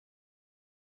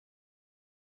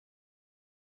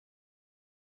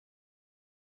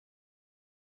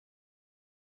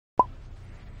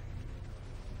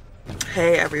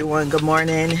Hey everyone, good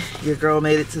morning. Your girl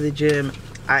made it to the gym.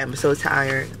 I am so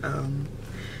tired,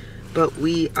 but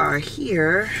we are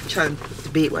here trying to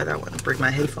debate whether I want to bring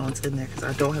my headphones in there because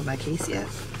I don't have my case yet,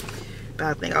 but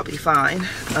I think I'll be fine.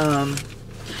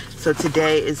 So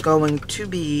today is going to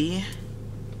be,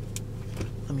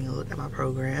 let me look at my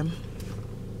program.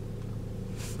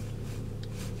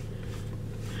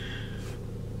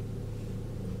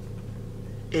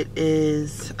 It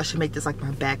is, I should make this like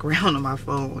my background on my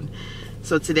phone.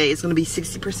 So today it's going to be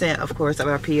 60%, of course, of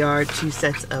our PR, 2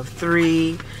 sets of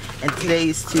 3. And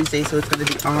today's Tuesday, so it's going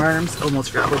to be arms.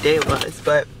 Almost forgot what day it was.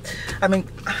 But, I mean,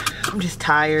 I'm just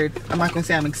tired. I'm not going to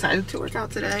say I'm excited to work out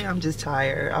today. I'm just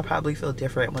tired. I'll probably feel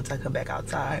different once I come back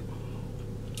outside.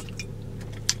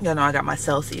 You know, I got my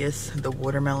Celsius, the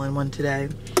watermelon one today.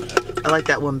 I like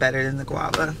that one better than the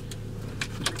guava.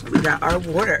 We got our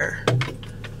water.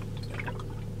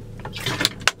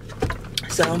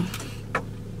 So,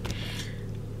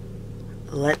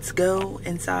 let's go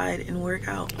inside and work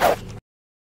out.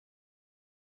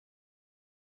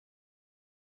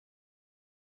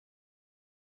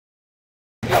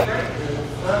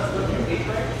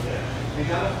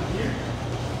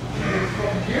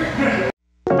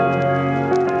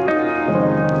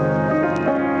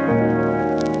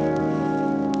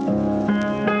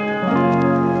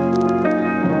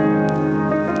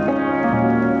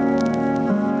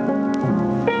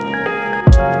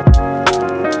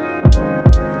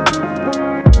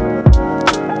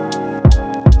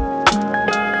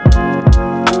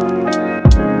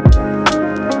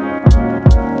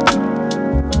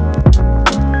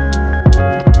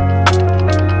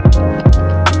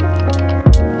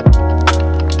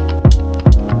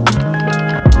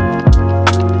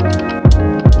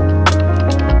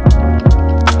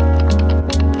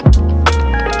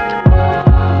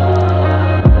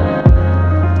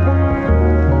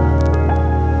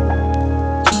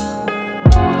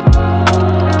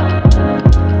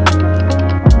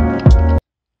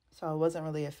 I wasn't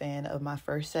really a fan of my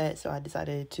first set, so I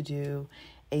decided to do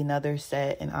another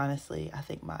set, and honestly, I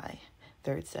think my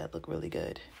third set looked really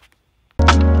good.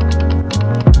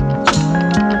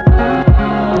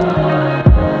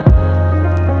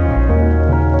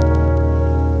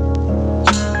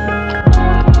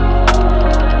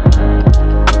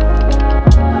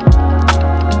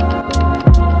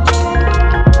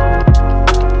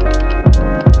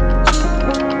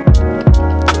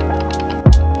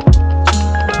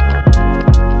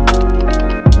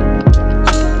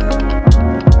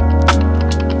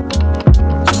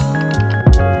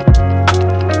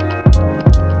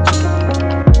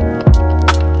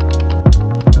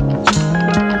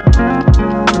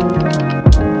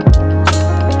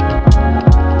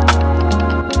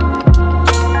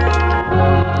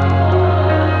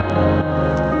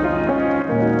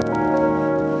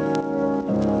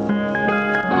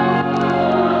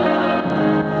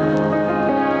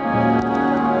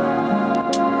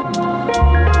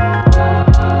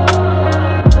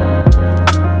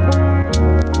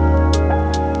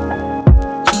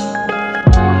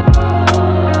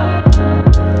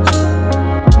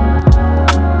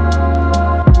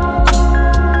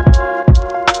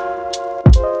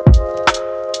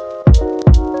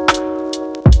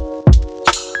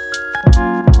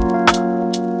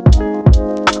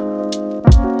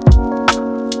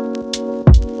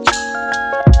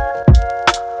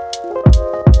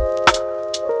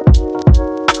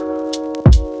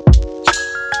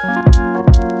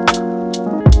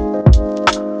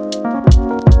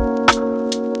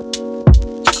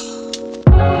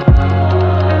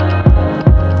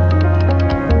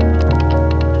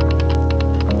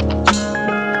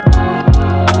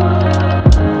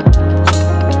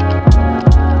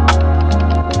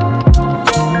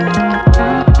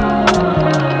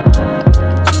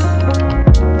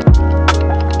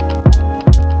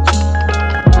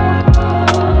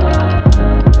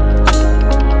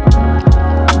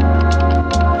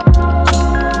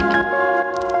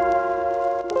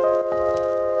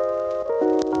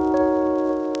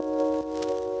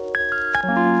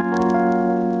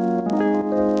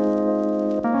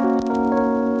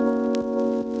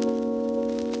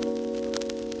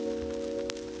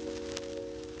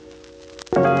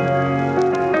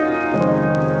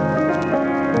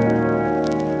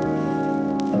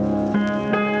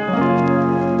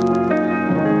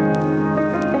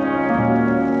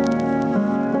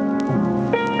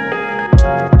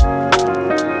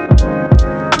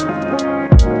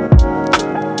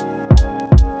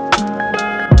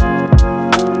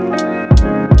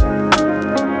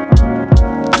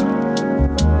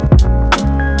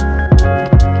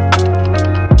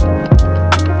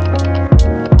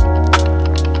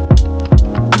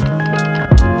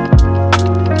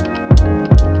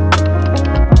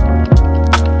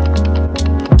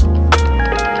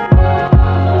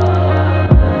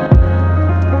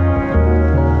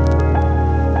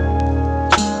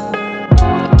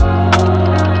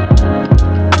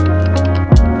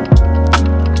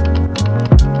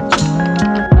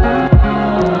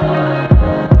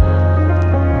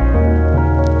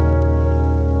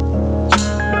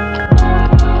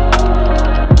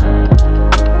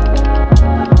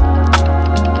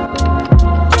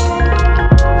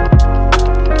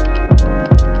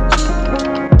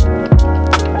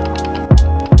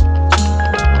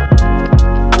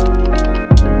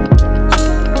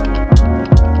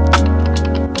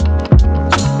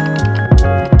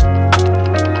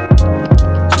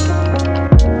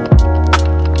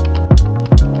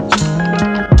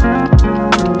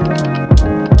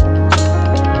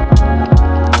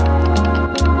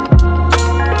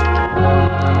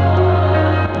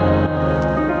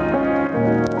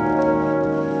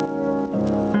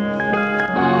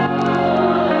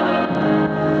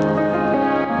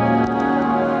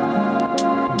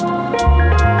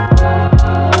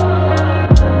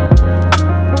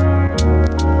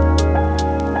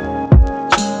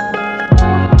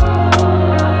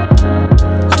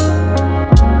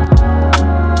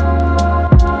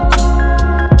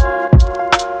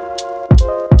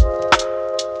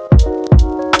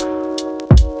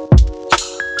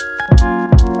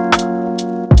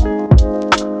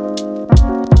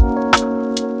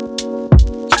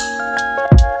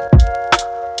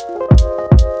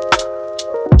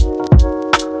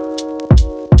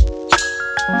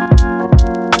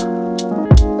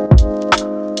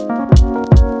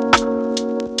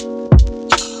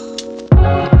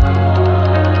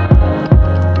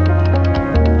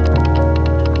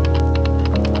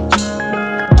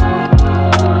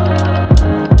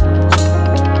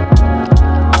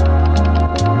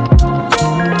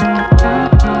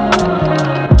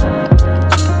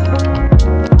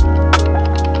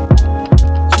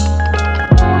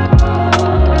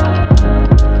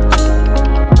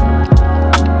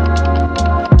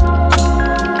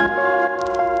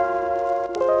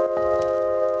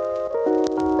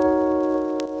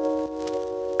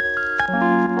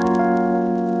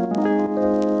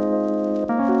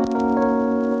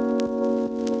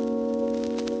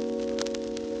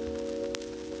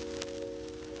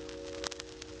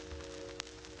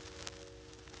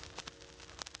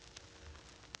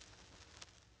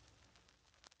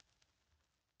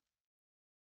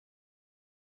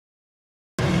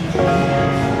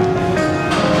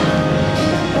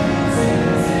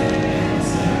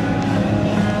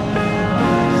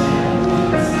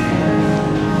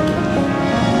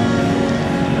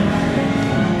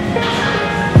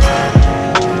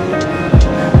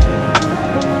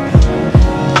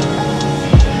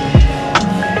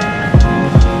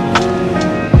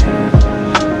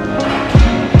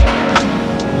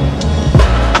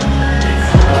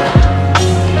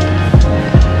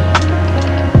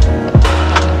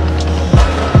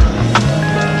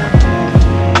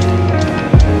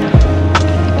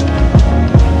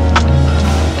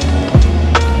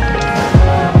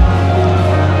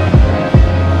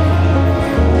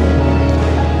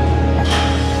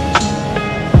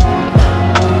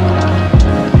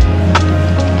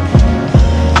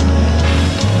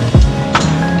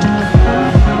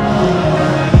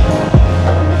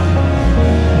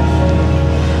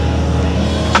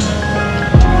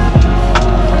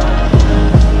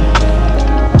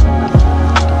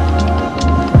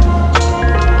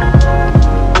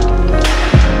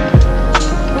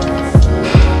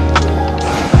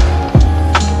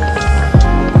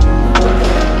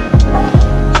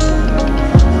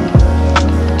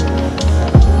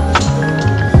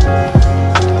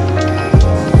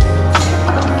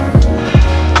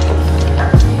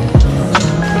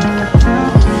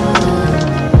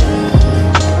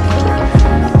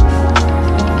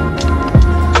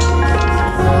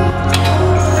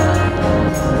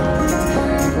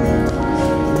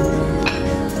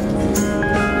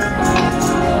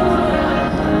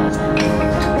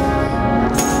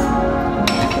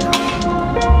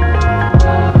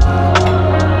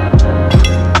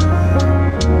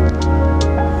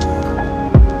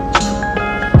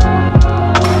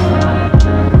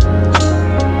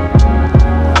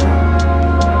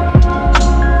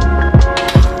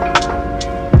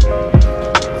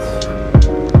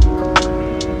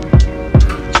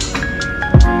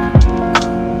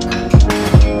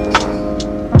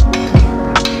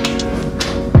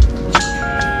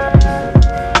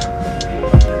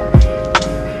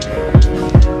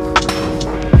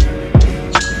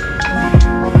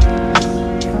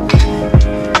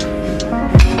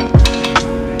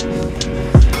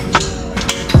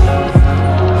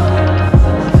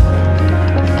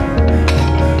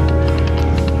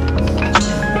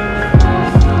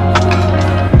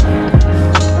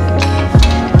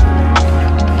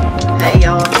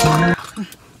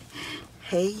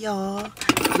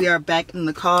 are back in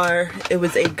the car. It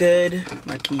was a good,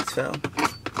 my keys fell.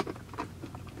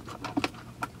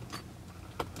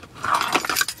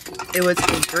 It was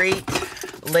a great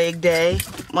leg day.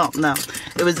 Well, no,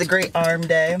 it was a great arm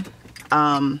day.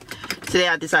 Today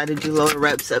I decided to do lower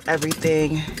reps of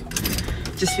everything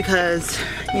just because,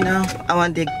 you know, I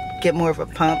wanted to get more of a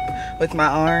pump with my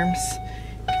arms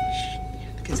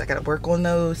because I gotta work on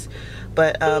those.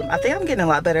 But I think I'm getting a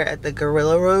lot better at the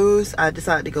gorilla rows. I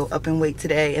decided to go up in weight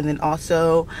today, and then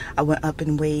also I went up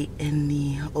in weight in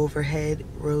the overhead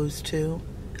rows too,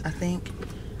 I think.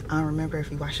 I don't remember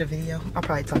if you watched the video. I'll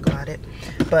probably talk about it.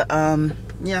 But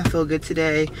yeah, I feel good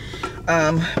today.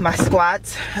 My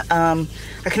squats, I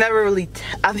can never really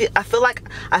I feel like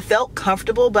I felt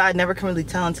comfortable, but I never can really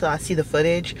tell until I see the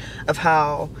footage of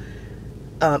how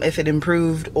if it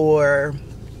improved or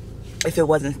if it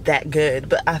wasn't that good.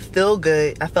 But I feel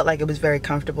good. I felt like it was very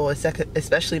comfortable,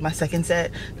 especially my second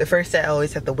set. The first set I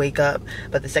always have to wake up,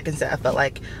 but the second set I felt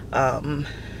like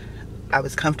I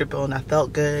was comfortable and I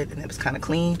felt good and it was kind of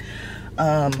clean.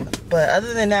 But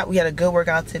other than that, we had a good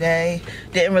workout today.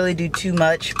 Didn't really do too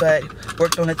much, but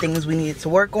worked on the things we needed to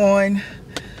work on.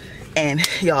 And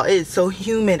y'all, it is so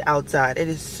humid outside. It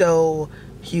is so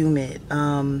humid.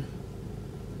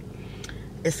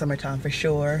 It's summertime for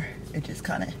sure. It just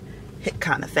kind of hit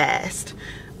kind of fast.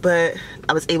 But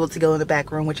I was able to go in the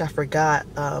back room, which I forgot.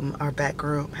 Our back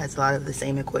room has a lot of the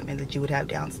same equipment that you would have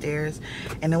downstairs,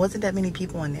 and there wasn't that many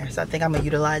people in there, so I think I'm gonna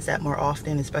utilize that more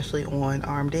often, especially on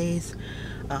arm days,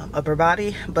 upper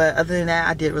body. But other than that,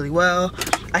 I did really well.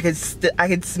 I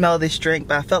could smell this drink,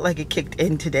 but I felt like it kicked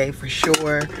in today for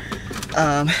sure.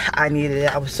 I needed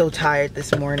it. I was so tired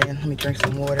this morning. Let me drink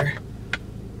some water.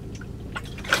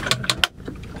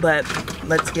 But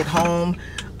let's get home.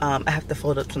 I have to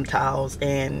fold up some towels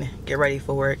and get ready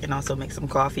for work, and also make some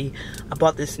coffee. I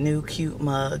bought this new cute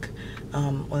mug,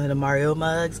 one of the Mario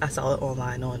mugs. I saw it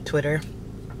online on Twitter,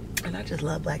 and I just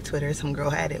love Black Twitter. Some girl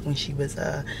had it when she was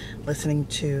listening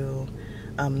to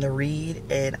the read,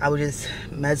 and I was just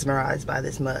mesmerized by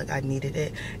this mug. I needed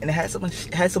it, and it has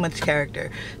so much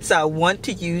character. So I want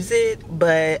to use it,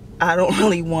 but I don't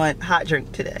really want hot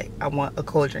drink today. I want a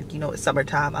cold drink. You know, it's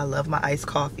summertime. I love my iced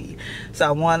coffee,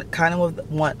 so I kind of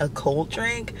want a cold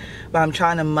drink, but I'm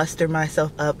trying to muster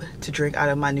myself up to drink out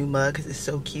of my new mug because it's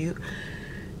so cute.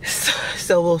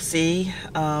 So we'll see.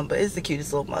 But it's the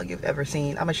cutest little mug you've ever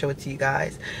seen. I'm gonna show it to you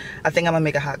guys. I think I'm gonna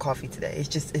make a hot coffee today.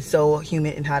 It's so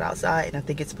humid and hot outside, and I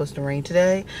think it's supposed to rain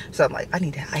today, so I'm like, I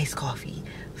need that iced coffee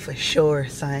for sure,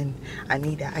 son. I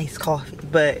need that iced coffee.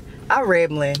 But I'm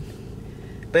rambling.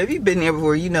 But if you've been there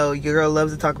before, you know your girl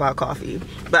loves to talk about coffee.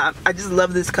 But I just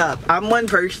love this cup. I'm one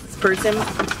person,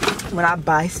 when I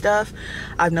buy stuff,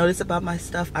 I've noticed about my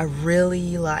stuff, I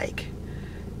really like,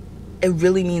 it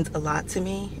really means a lot to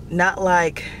me. Not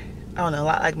like, I don't know,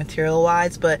 not like material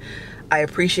wise, but I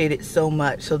appreciate it so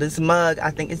much. So this mug, I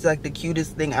think it's like the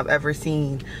cutest thing I've ever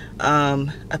seen.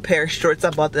 A pair of shorts I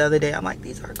bought the other day, I'm like,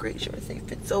 these are great shorts, they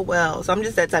fit so well. So I'm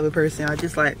just that type of person. I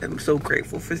just like, I'm so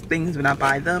grateful for things when I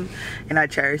buy them, and I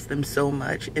cherish them so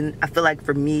much. And I feel like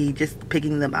for me, just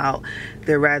picking them out,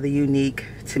 they're rather unique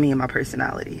to me and my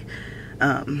personality.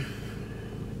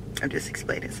 I'm just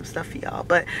explaining some stuff for y'all,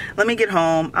 but let me get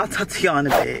home. I'll talk to y'all in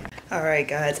a bit. All right,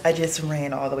 guys, I just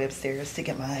ran all the way upstairs to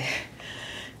get my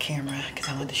camera because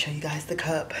I wanted to show you guys the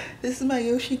cup. This is my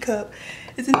Yoshi cup.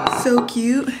 Isn't it so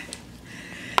cute?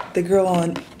 The girl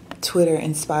on Twitter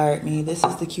inspired me. This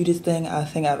is the cutest thing I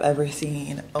think I've ever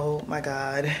seen. Oh my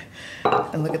God.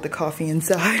 And look at the coffee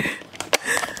inside.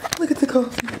 Look at the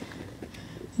coffee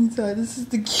inside. This is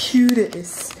the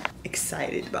cutest.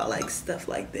 Excited about like stuff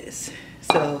like this.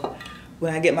 So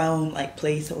when I get my own like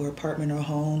place or apartment or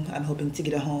home, I'm hoping to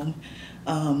get a home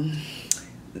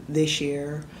this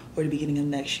year or the beginning of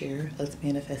next year. Let's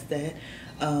manifest that.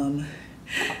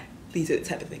 These are the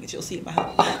type of things you'll see in my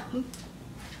home.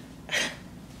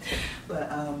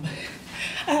 But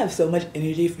I have so much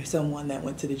energy for someone that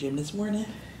went to the gym this morning.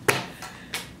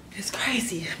 It's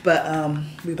crazy. But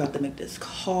we're about to make this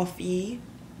coffee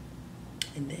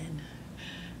and then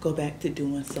go back to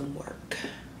doing some work.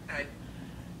 All right,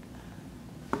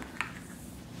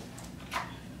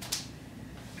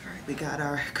 we got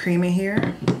our cream in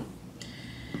here.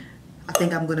 I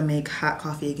think I'm gonna make hot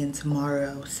coffee again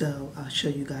tomorrow, so I'll show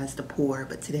you guys the pour.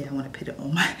 But today I want to put it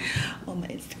on my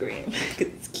Instagram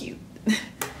because it's cute.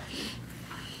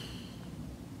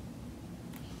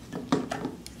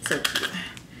 So cute.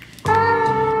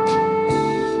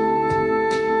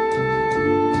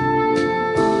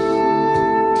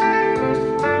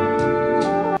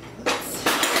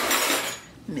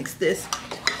 Mix this.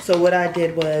 So what I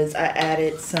did was I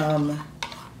added some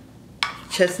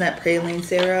chestnut praline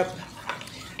syrup,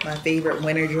 my favorite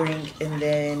winter drink, and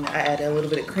then I add a little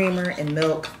bit of creamer and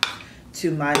milk to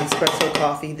my espresso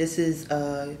coffee. This is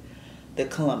the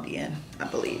Colombian, I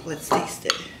believe. Let's taste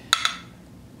it.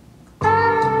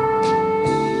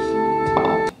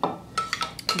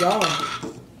 Y'all,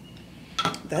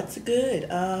 that's good.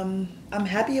 I'm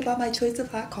happy about my choice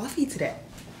of hot coffee today.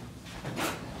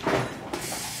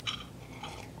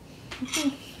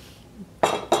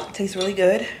 Tastes really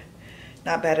good.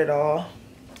 Not bad at all.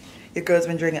 Your girl's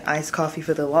been drinking iced coffee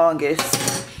for the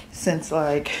longest since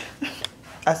like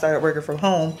I started working from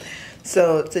home.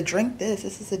 So to drink this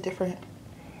is a different,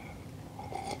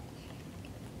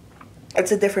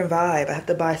 it's a different vibe. I have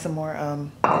to buy some more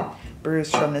brews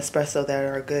from Nespresso that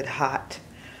are good hot.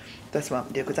 That's what I'm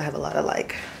gonna do because I have a lot of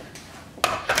like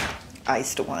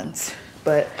iced ones.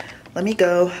 But let me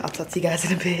go. I'll talk to you guys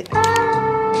in a bit.